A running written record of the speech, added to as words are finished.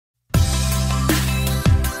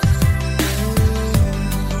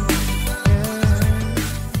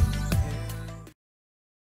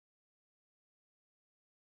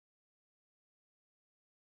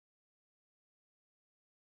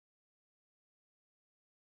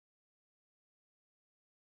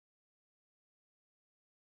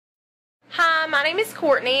Hi, my name is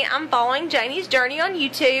Courtney. I'm following Janie's journey on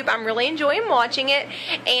YouTube. I'm really enjoying watching it,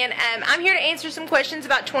 and I'm here to answer some questions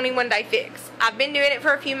about 21 Day Fix. I've been doing it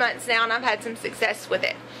for a few months now, and I've had some success with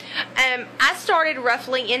it. I started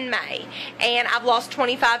roughly in May, and I've lost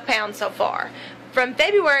 25 pounds so far. From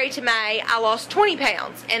February to May, I lost 20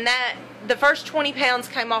 pounds, and the first 20 pounds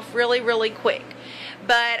came off really quick.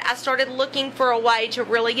 But I started looking for a way to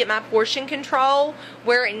really get my portion control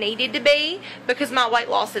where it needed to be because my weight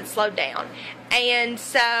loss had slowed down. And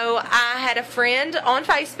so I had a friend on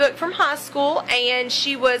Facebook from high school, and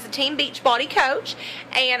she was a Team Beachbody coach,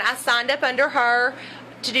 and I signed up under her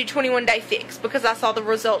to do 21 Day Fix because I saw the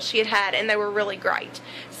results she had and they were really great.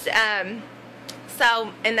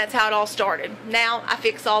 And that's how it all started. Now I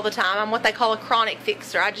fix all the time. I'm what they call a chronic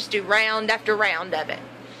fixer. I just do round after round of it.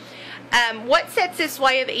 What sets this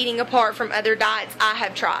way of eating apart from other diets I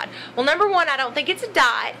have tried? Well, number one, I don't think it's a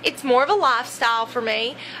diet. It's more of a lifestyle for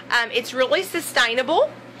me. It's really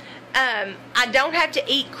sustainable. I don't have to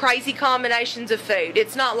eat crazy combinations of food.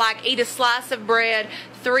 It's not like eat a slice of bread,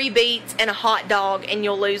 3 beets, and a hot dog and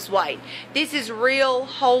you'll lose weight. This is real,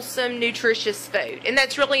 wholesome, nutritious food, and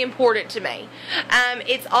that's really important to me.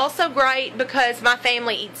 It's also great because my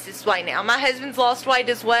family eats this way now. My husband's lost weight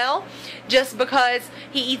as well, just because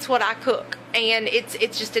he eats what I cook, and it's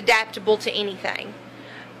just adaptable to anything.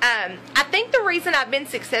 I think the reason I've been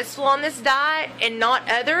successful on this diet and not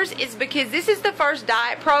others is because this is the first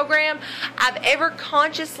diet program I've ever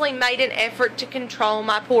consciously made an effort to control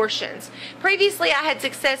my portions. Previously, I had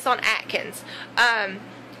success on Atkins.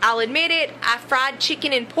 I'll admit it, I fried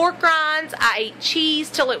chicken and pork rinds, I ate cheese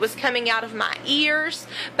till it was coming out of my ears,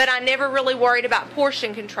 but I never really worried about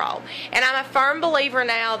portion control. And I'm a firm believer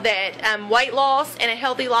now that weight loss and a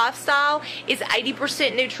healthy lifestyle is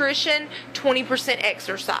 80% nutrition, 20%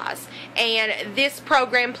 exercise. And this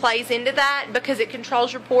program plays into that because it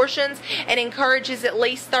controls your portions and encourages at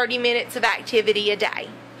least 30 minutes of activity a day.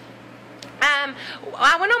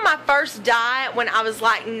 I went on my first diet when I was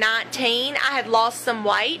like 19. I had lost some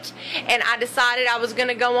weight, and I decided I was going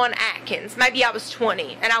to go on Atkins. Maybe I was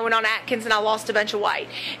 20, and I went on Atkins and I lost a bunch of weight.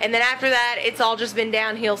 And then after that, it's all just been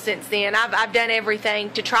downhill since then. I've done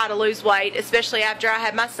everything to try to lose weight, especially after I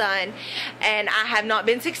had my son, and I have not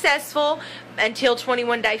been successful until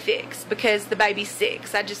 21 Day Fix because the baby's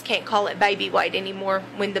 6. I just can't call it baby weight anymore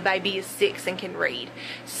when the baby is 6 and can read.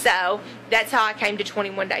 So that's how I came to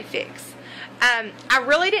 21 Day Fix. I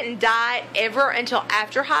really didn't diet ever until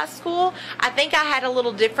after high school. I think I had a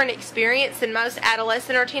little different experience than most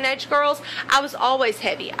adolescent or teenage girls. I was always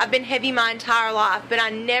heavy. I've been heavy my entire life, but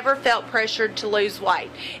I never felt pressured to lose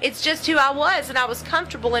weight. It's just who I was, and I was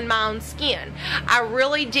comfortable in my own skin. I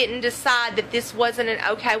really didn't decide that this wasn't an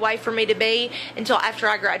okay way for me to be until after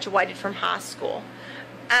I graduated from high school.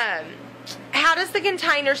 How does the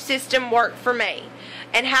container system work for me?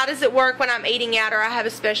 And how does it work when I'm eating out or I have a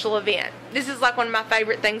special event? This is like one of my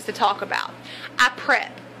favorite things to talk about. I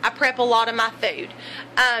prep a lot of my food.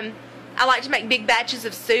 I like to make big batches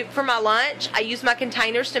of soup for my lunch. I use my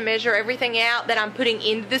containers to measure everything out that I'm putting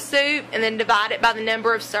into the soup and then divide it by the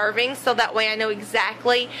number of servings so that way I know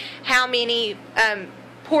exactly how many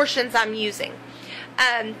portions I'm using.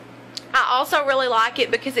 I also really like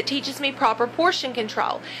it because it teaches me proper portion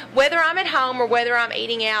control. Whether I'm at home or whether I'm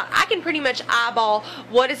eating out, I can pretty much eyeball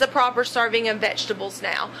what is a proper serving of vegetables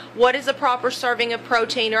now, what is a proper serving of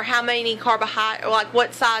protein, or how many carbohydrates, like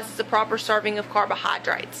what size is a proper serving of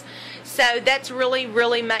carbohydrates. So that's really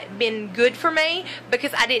been good for me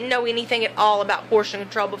because I didn't know anything at all about portion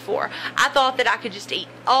control before. I thought that I could just eat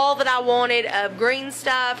all that I wanted of green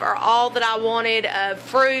stuff or all that I wanted of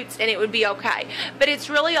fruits and it would be okay. But it's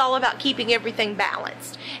really all about keeping everything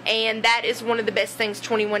balanced. And that is one of the best things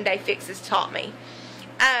 21 Day Fix has taught me.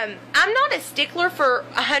 I'm not a stickler for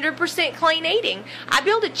 100% clean eating. I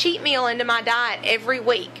build a cheat meal into my diet every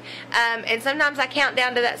week. And sometimes I count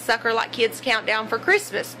down to that sucker like kids count down for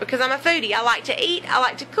Christmas because I'm a foodie. I like to eat. I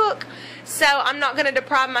like to cook. So I'm not going to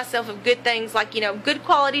deprive myself of good things like, good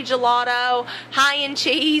quality gelato, high in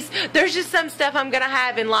cheese. There's just some stuff I'm going to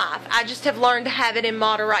have in life. I just have learned to have it in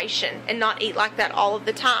moderation and not eat like that all of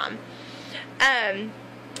the time.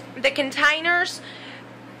 The containers,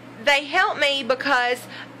 they help me because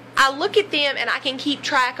I look at them and I can keep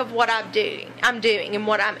track of what I'm doing and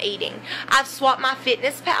what I'm eating. I've swapped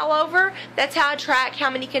myfitnesspal over. That's how I track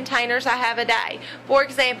how many containers I have a day. For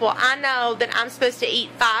example, I know that I'm supposed to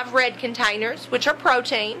eat 5 red containers, which are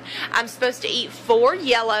protein. I'm supposed to eat 4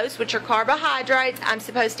 yellows, which are carbohydrates. I'm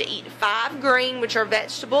supposed to eat 5 green, which are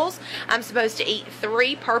vegetables. I'm supposed to eat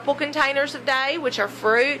 3 purple containers a day, which are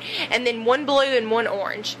fruit, and then 1 blue and 1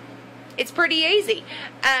 orange. It's pretty easy.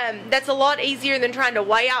 That's a lot easier than trying to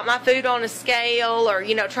weigh out my food on a scale or,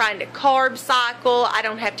 you know, trying to carb cycle. I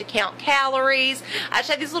don't have to count calories. I just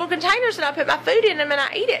have these little containers and I put my food in them and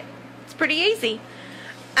I eat it. It's pretty easy.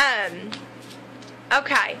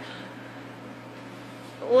 Okay.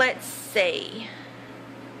 Let's see.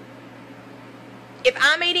 If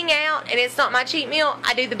I'm eating out and it's not my cheat meal,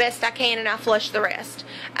 I do the best I can and I flush the rest.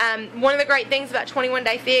 One of the great things about 21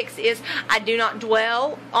 Day Fix is I do not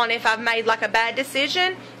dwell on if I've made like a bad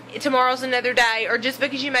decision. Tomorrow's another day, or just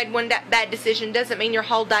because you made one bad decision doesn't mean your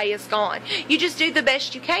whole day is gone. You just do the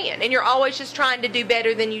best you can, and you're always just trying to do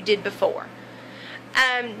better than you did before.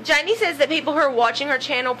 Janie says that people who are watching her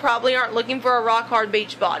channel probably aren't looking for a rock hard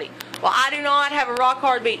beach body. Well, I do not have a rock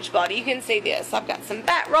hard beach body. You can see this. I've got some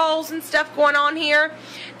fat rolls and stuff going on here.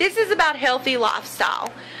 This is about healthy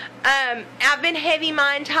lifestyle. I've been heavy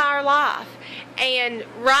my entire life. And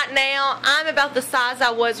right now, I'm about the size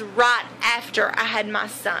I was right after I had my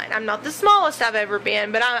son. I'm not the smallest I've ever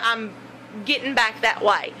been, but I'm getting back that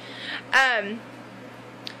way.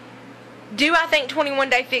 Do I think 21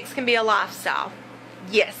 Day Fix can be a lifestyle?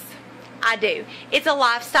 Yes, I do. It's a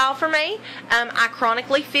lifestyle for me. I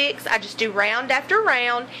chronically fix. I just do round after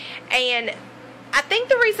round. And I think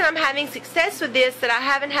the reason I'm having success with this that I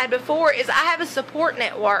haven't had before is I have a support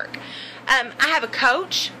network. I have a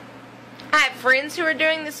coach. I have friends who are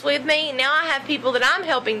doing this with me. Now I have people that I'm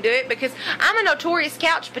helping do it because I'm a notorious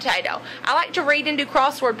couch potato. I like to read and do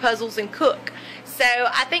crossword puzzles and cook. So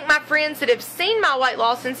I think my friends that have seen my weight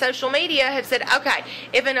loss in social media have said, okay,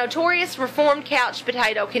 if a notorious reformed couch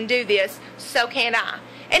potato can do this, so can I.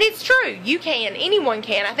 And it's true. You can. Anyone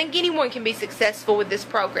can. I think anyone can be successful with this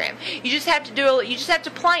program. You just have to do it. You just have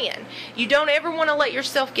to plan. You don't ever want to let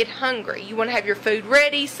yourself get hungry. You want to have your food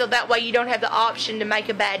ready so that way you don't have the option to make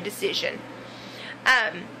a bad decision.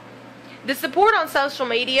 The support on social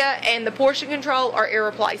media and the portion control are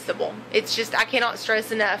irreplaceable. It's just, I cannot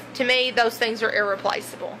stress enough. To me, those things are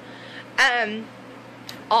irreplaceable.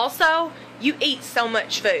 Also, you eat so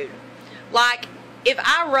much food. Like, if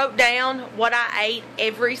I wrote down what I ate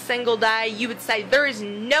every single day, you would say there is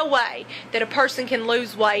no way that a person can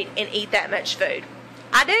lose weight and eat that much food.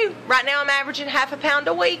 I do. Right now I'm averaging half a pound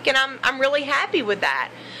a week, and I'm really happy with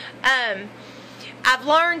that. I've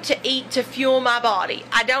learned to eat to fuel my body.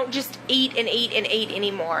 I don't just eat and eat and eat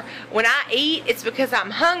anymore. When I eat, it's because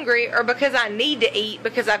I'm hungry or because I need to eat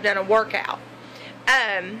because I've done a workout.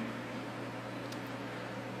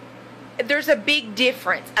 There's a big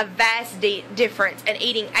difference, a vast difference in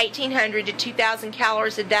eating 1,800 to 2,000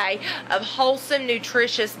 calories a day of wholesome,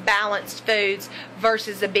 nutritious, balanced foods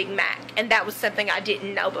versus a Big Mac. And that was something I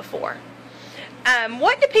didn't know before.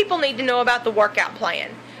 What do people need to know about the workout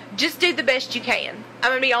plan? Just do the best you can. I'm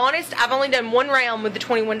going to be honest, I've only done one round with the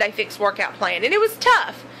 21 Day Fix workout plan, and it was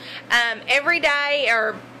tough. Every day,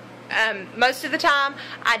 or most of the time,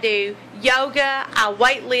 I do yoga, I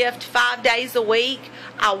weight lift 5 days a week,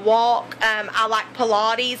 I walk, I like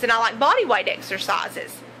Pilates, and I like body weight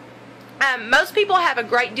exercises. Most people have a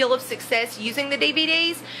great deal of success using the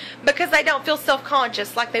DVDs because they don't feel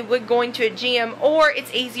self-conscious like they would going to a gym, or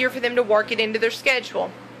it's easier for them to work it into their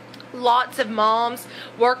schedule. Lots of moms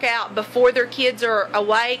work out before their kids are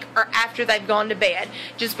awake or after they've gone to bed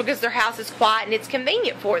just because their house is quiet and it's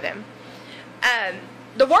convenient for them.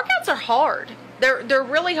 The workouts are hard. They're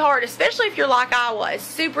really hard, especially if you're like I was,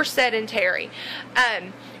 super sedentary.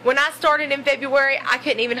 When I started in February, I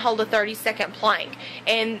couldn't even hold a 30-second plank.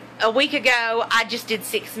 And a week ago, I just did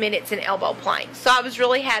 6 minutes in elbow planks. So I was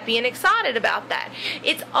really happy and excited about that.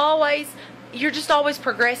 It's always... You're just always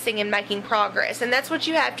progressing and making progress, and that's what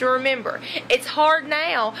you have to remember. It's hard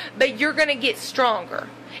now, but you're going to get stronger.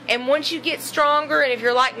 And once you get stronger, and if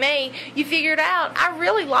you're like me, you figure it out, I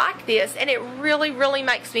really like this, and it really, really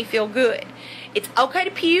makes me feel good. It's okay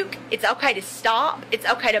to puke. It's okay to stop. It's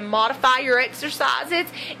okay to modify your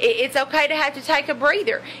exercises. It's okay to have to take a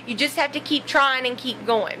breather. You just have to keep trying and keep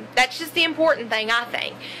going. That's just the important thing, I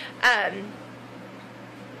think.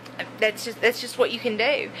 That's just what you can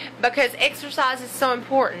do, because exercise is so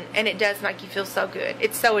important and it does make you feel so good.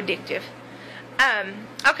 It's so addictive.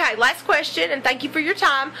 Okay, last question, and thank you for your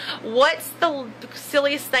time. What's the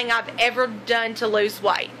silliest thing I've ever done to lose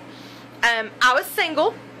weight? I was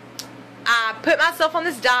single. I put myself on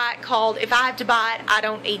this diet called if I have to buy it, I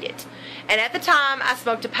don't eat it. And at the time, I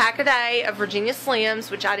smoked a pack a day of Virginia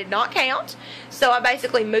Slims, which I did not count. So I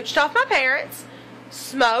basically mooched off my parents,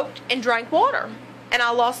 smoked, and drank water. and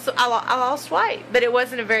I lost weight, but it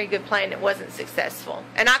wasn't a very good plan. It wasn't successful.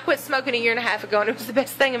 And I quit smoking a year and a half ago, and it was the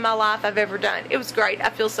best thing in my life I've ever done. It was great. I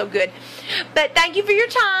feel so good. But thank you for your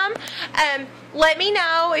time. Let me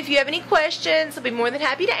know if you have any questions. I'll be more than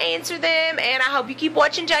happy to answer them, and I hope you keep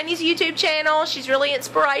watching Janie's YouTube channel. She's really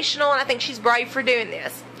inspirational, and I think she's brave for doing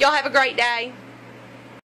this. Y'all have a great day.